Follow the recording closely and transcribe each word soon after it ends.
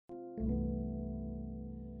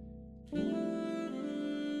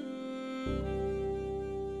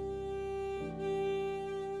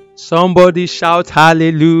Somebody shout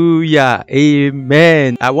hallelujah.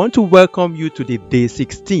 Amen. I want to welcome you to the day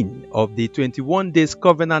 16 of the 21 days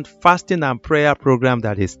covenant fasting and prayer program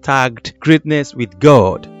that is tagged Greatness with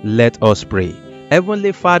God. Let us pray.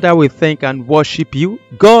 Heavenly Father, we thank and worship you.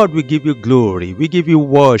 God, we give you glory. We give you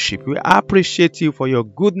worship. We appreciate you for your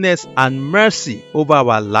goodness and mercy over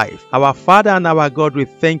our life. Our Father and our God, we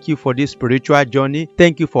thank you for this spiritual journey.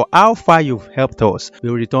 Thank you for how far you've helped us. We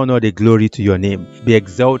return all the glory to your name. Be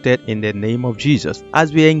exalted in the name of Jesus.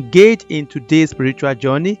 As we engage in today's spiritual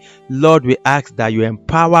journey, Lord, we ask that you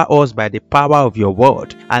empower us by the power of your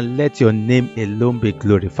word and let your name alone be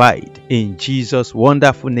glorified. In Jesus'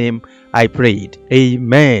 wonderful name, I prayed.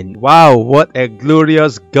 Amen. Wow, what a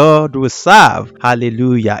glorious God we serve.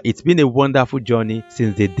 Hallelujah. It's been a wonderful journey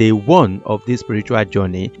since the day one of this spiritual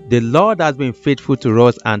journey. The Lord has been faithful to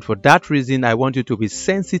us, and for that reason, I want you to be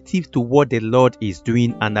sensitive to what the Lord is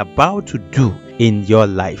doing and about to do in your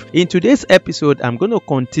life. In today's episode, I'm going to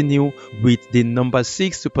continue with the number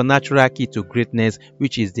 6 supernatural key to greatness,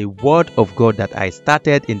 which is the word of God that I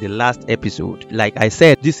started in the last episode. Like I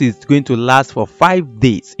said, this is going to last for 5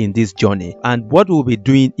 days in this journey, and what we'll be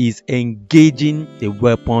doing is engaging the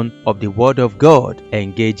weapon of the word of God.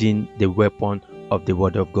 Engaging the weapon of the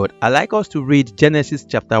word of God. I like us to read Genesis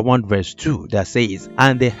chapter 1 verse 2 that says,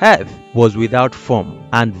 "And the earth was without form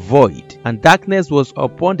and void, and darkness was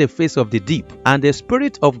upon the face of the deep, and the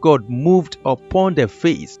Spirit of God moved upon the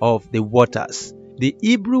face of the waters." The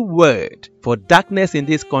Hebrew word for darkness in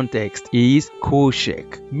this context is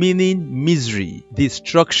koshek, meaning misery,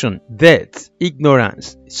 destruction, death,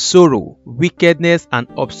 ignorance, sorrow, wickedness, and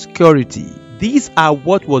obscurity. These are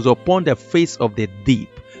what was upon the face of the deep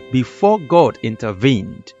before God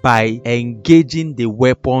intervened by engaging the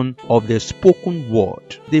weapon of the spoken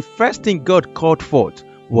word. The first thing God called forth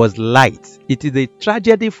was light. It is a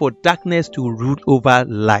tragedy for darkness to rule over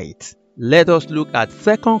light. Let us look at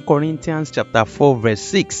 2 Corinthians chapter 4 verse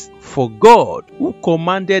 6. "For God, who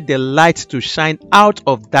commanded the light to shine out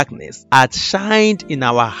of darkness, hath shined in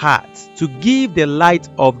our hearts to give the light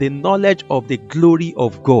of the knowledge of the glory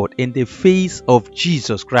of God in the face of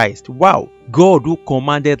Jesus Christ." Wow. God who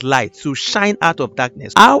commanded light to shine out of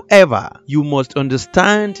darkness. However, you must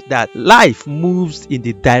understand that life moves in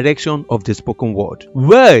the direction of the spoken word.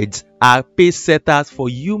 Words are pace setters for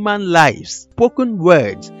human lives. Spoken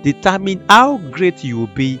words determine how great you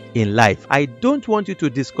will be in life. I don't want you to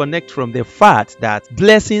disconnect from the fact that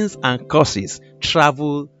blessings and curses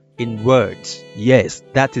travel in words. Yes,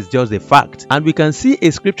 that is just a fact. And we can see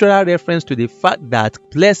a scriptural reference to the fact that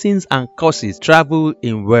blessings and curses travel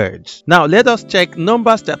in words. Now let us check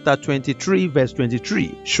Numbers chapter 23 verse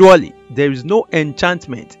 23. "Surely there is no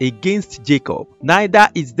enchantment against Jacob, neither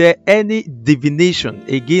is there any divination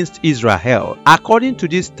against Israel. According to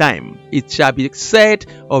this time, it shall be said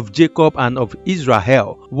of Jacob and of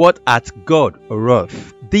Israel, what hath God wrought."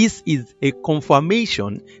 This is a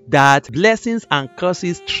confirmation that blessings and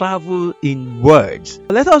curses travel in words.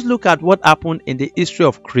 Let us look at what happened in the history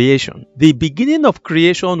of creation. The beginning of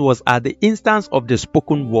creation was at the instance of the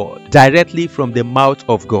spoken word, directly from the mouth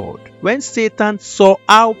of God. When Satan saw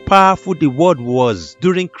how powerful the word was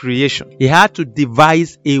during creation, he had to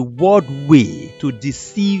devise a word way to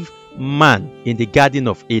deceive man in the Garden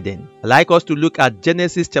of Eden. I'd like us to look at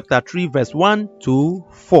Genesis chapter 3 verse 1 to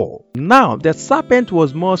 4. "Now the serpent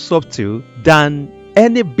was more subtle than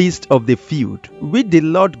any beast of the field which the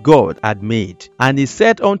Lord God had made. And he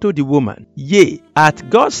said unto the woman, Yea, hath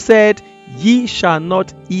God said, Ye shall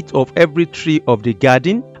not eat of every tree of the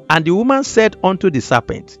garden? And the woman said unto the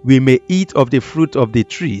serpent, We may eat of the fruit of the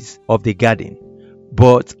trees of the garden,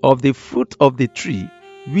 but of the fruit of the tree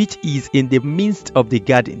which is in the midst of the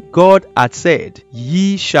garden, God hath said,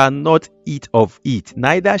 Ye shall not eat of it,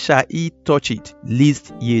 neither shall ye touch it,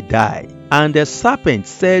 lest ye die. And the serpent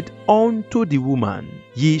said unto the woman,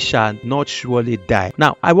 Ye shall not surely die."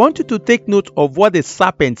 Now, I want you to take note of what the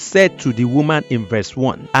serpent said to the woman in verse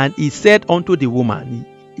 1. "And he said unto the woman,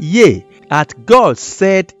 Yea, hath God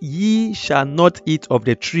said, Ye shall not eat of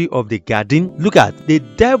the tree of the garden?" Look at, the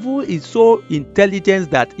devil is so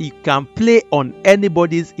intelligent that he can play on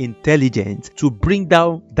anybody's intelligence to bring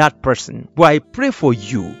down that person. But I pray for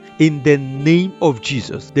you, in the name of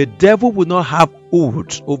Jesus, the devil will not have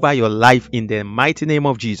hold over your life in the mighty name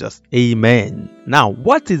of Jesus. Amen. Now,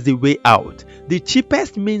 what is the way out? The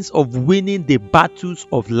cheapest means of winning the battles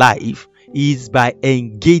of life is by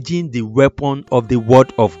engaging the weapon of the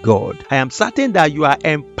word of God. I am certain that you are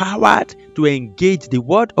empowered to to engage the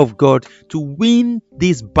word of God to win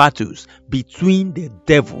these battles between the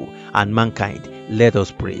devil and mankind. Let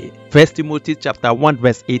us pray. 1 Timothy chapter 1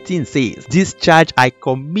 verse 18 says, "This charge I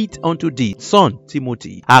commit unto thee, son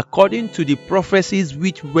Timothy, according to the prophecies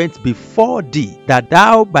which went before thee, that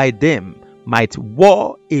thou by them might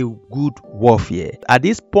war a good warfare." At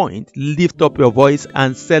this point, lift up your voice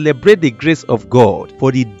and celebrate the grace of God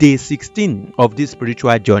for the day 16 of this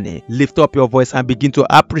spiritual journey. Lift up your voice and begin to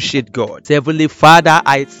appreciate God. Heavenly Father,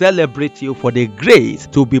 I celebrate you for the grace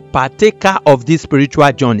to be partaker of this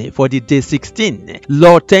spiritual journey for the day 16.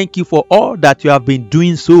 Lord, thank you for all that you have been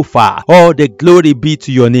doing so far. All the glory be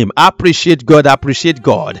to your name. Appreciate God, appreciate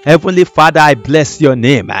God. Heavenly Father, I bless your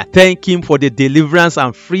name. Thank him for the deliverance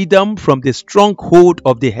and freedom from the stronghold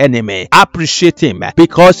of the enemy. Appreciate him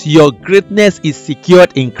because your greatness is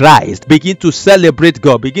secured in Christ. Begin to celebrate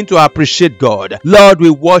God. Begin to appreciate God. Lord,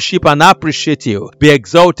 we worship and appreciate you. Be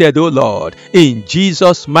exalted, O Lord. In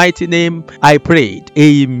Jesus' mighty name, I prayed.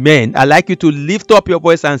 Amen. I'd like you to lift up your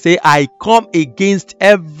voice and say, I come against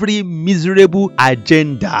every miserable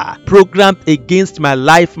agenda programmed against my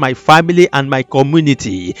life, my family, and my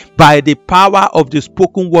community by the power of the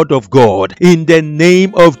spoken word of God. In the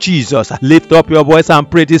name of Jesus, lift up your voice and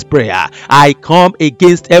pray this prayer. I come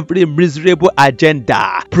against every miserable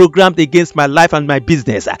agenda programmed against my life and my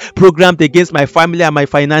business, programmed against my family and my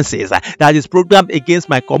finances, that is programmed against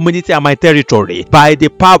my community and my territory by the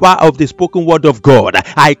power of the spoken word of God.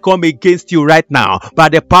 I come against you right now by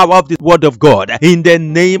the power of the word of God. In the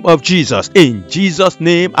name of Jesus. In Jesus'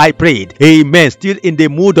 name I prayed. Amen. Still in the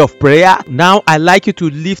mood of prayer. Now I like you to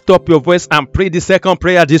lift up your voice and pray the second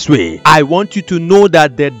prayer this way. I want you to know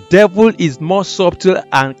that the devil is more subtle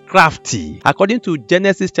and crafty. According to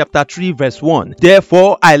Genesis chapter 3 verse 1.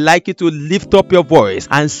 Therefore, I like you to lift up your voice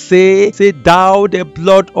and say, thou the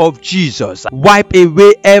blood of Jesus, wipe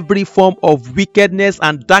away every form of wickedness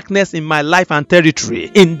and darkness in my life and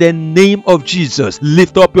territory. In the name of Jesus,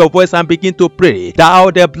 lift up your voice and begin to pray.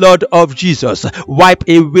 Thou the blood of Jesus, wipe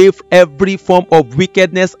away every form of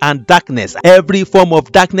wickedness and darkness, every form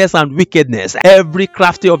of darkness and wickedness, every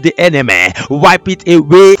crafty of the enemy. Wipe it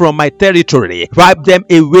away from my territory. Wipe them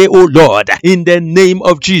away, O Lord, in the name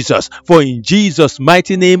of Jesus. For in Jesus'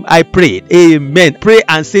 mighty name I prayed. Amen. Pray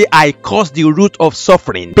and say, I cause the root of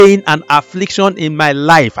suffering, pain, and affliction in my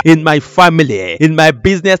life, in my family, in my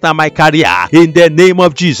business and my career. In the name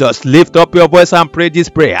of Jesus, lift up your voice and pray this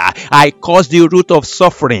prayer. I cause the root of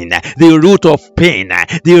suffering, the root of pain,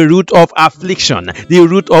 the root of affliction, the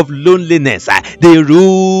root of loneliness, the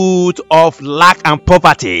root of lack and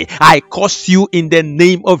poverty. I curse you in the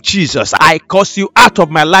name of Jesus. I curse you out of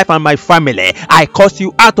my life and my family. I curse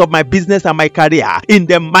you out of my business and my career in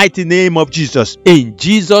the mighty name of Jesus. In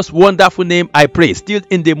Jesus' wonderful name I pray. Still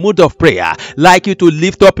in the mood of prayer, like you to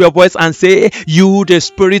lift up your voice and say, you the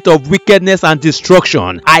spirit of wickedness and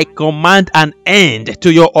destruction, I command an end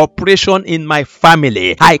to your operation in my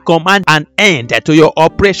family. I command an end to your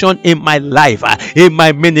operation in my life, in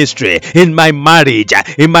my ministry, in my marriage,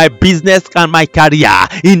 in my business and my career.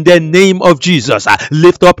 In the name of Jesus,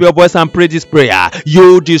 lift up your voice and pray this prayer.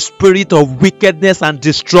 You the spirit of wickedness and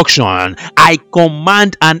destruction, I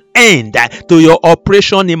command an end to your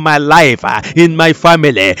operation in my life, in my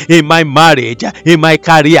family, in my marriage, in my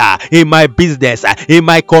career, in my business, in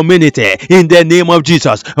my community. In the name of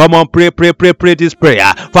Jesus, come on, pray this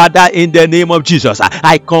prayer. Father, in the name of Jesus,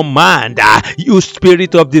 I command you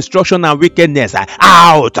spirit of destruction and wickedness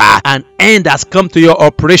out. An end has come to your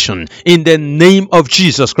operation in the name of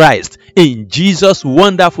Jesus Christ. In Jesus'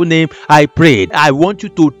 wonderful name I prayed. I want you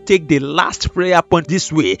to take the last prayer point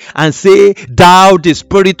this way and say, thou the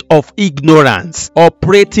spirit of ignorance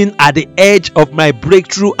operating at the edge of my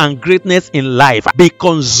breakthrough and greatness in life, be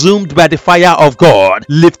consumed by the fire of God.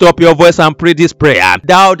 Lift up your voice and pray this prayer.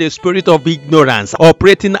 Thou the spirit of ignorance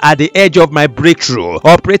operating at the edge of my breakthrough,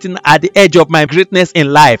 operating at the edge of my greatness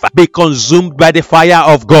in life, be consumed by the fire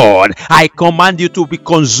of God. I command you to be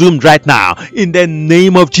consumed right now in the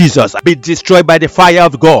name of Jesus. Be destroyed by the fire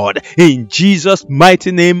of God. In Jesus'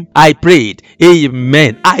 mighty name I prayed.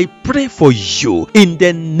 Amen. I pray for you in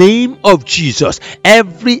the name of Jesus.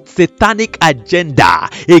 Every satanic agenda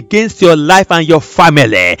against your life and your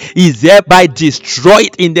family is thereby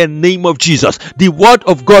destroyed in the name of Jesus. The word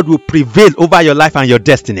of God will prevail over your life and your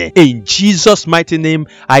destiny. In Jesus' mighty name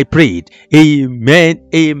I prayed. Amen,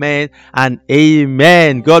 amen, and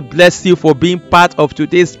amen. God bless you for being part of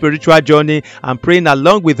today's spiritual journey and praying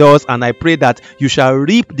along with us and I pray that you shall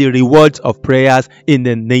reap the rewards of prayers in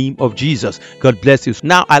the name of Jesus. God bless you.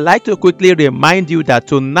 Now, I'd like to quickly remind you that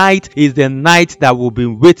tonight is the night that we've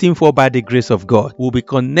been waiting for by the grace of God. We'll be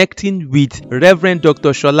connecting with Reverend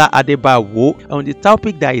Dr. Shola Adebawo on the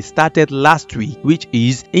topic that he started last week, which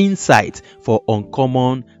is Insight for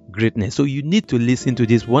Uncommon Greatness. So you need to listen to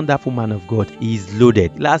this wonderful man of God. He is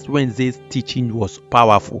loaded. Last Wednesday's teaching was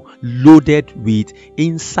powerful, loaded with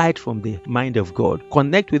insight from the mind of God.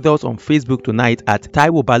 Connect with us on Facebook tonight at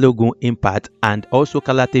Taiwo Balogun Impact and also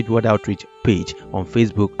Kalatage Word Outreach page on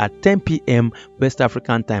Facebook at 10 p.m. West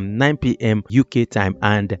African time, 9 p.m. UK time,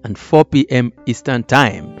 and 4 p.m. Eastern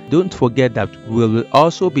time. Don't forget that we will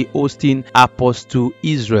also be hosting Apostle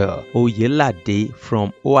Israel Oyelade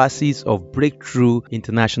from Oasis of Breakthrough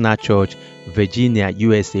International Church, Virginia,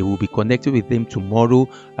 USA. We'll be connected with them tomorrow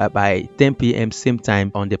by 10 p.m. same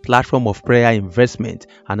time on the platform of Prayer Investment.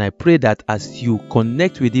 And I pray that as you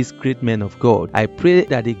connect with these great men of God, I pray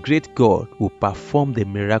that the great God will perform the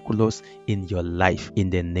miraculous in your life in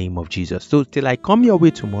the name of Jesus. So till I come your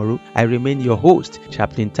way tomorrow, I remain your host,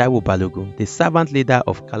 Chaplain Taiwo Balogun, the servant leader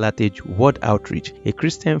of Kalatage Word Outreach, a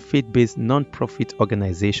Christian faith-based non-profit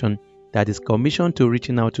organization that is commissioned to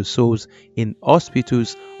reaching out to souls in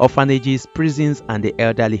hospitals, orphanages, prisons, and the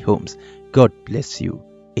elderly homes. God bless you.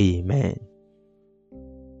 Amen.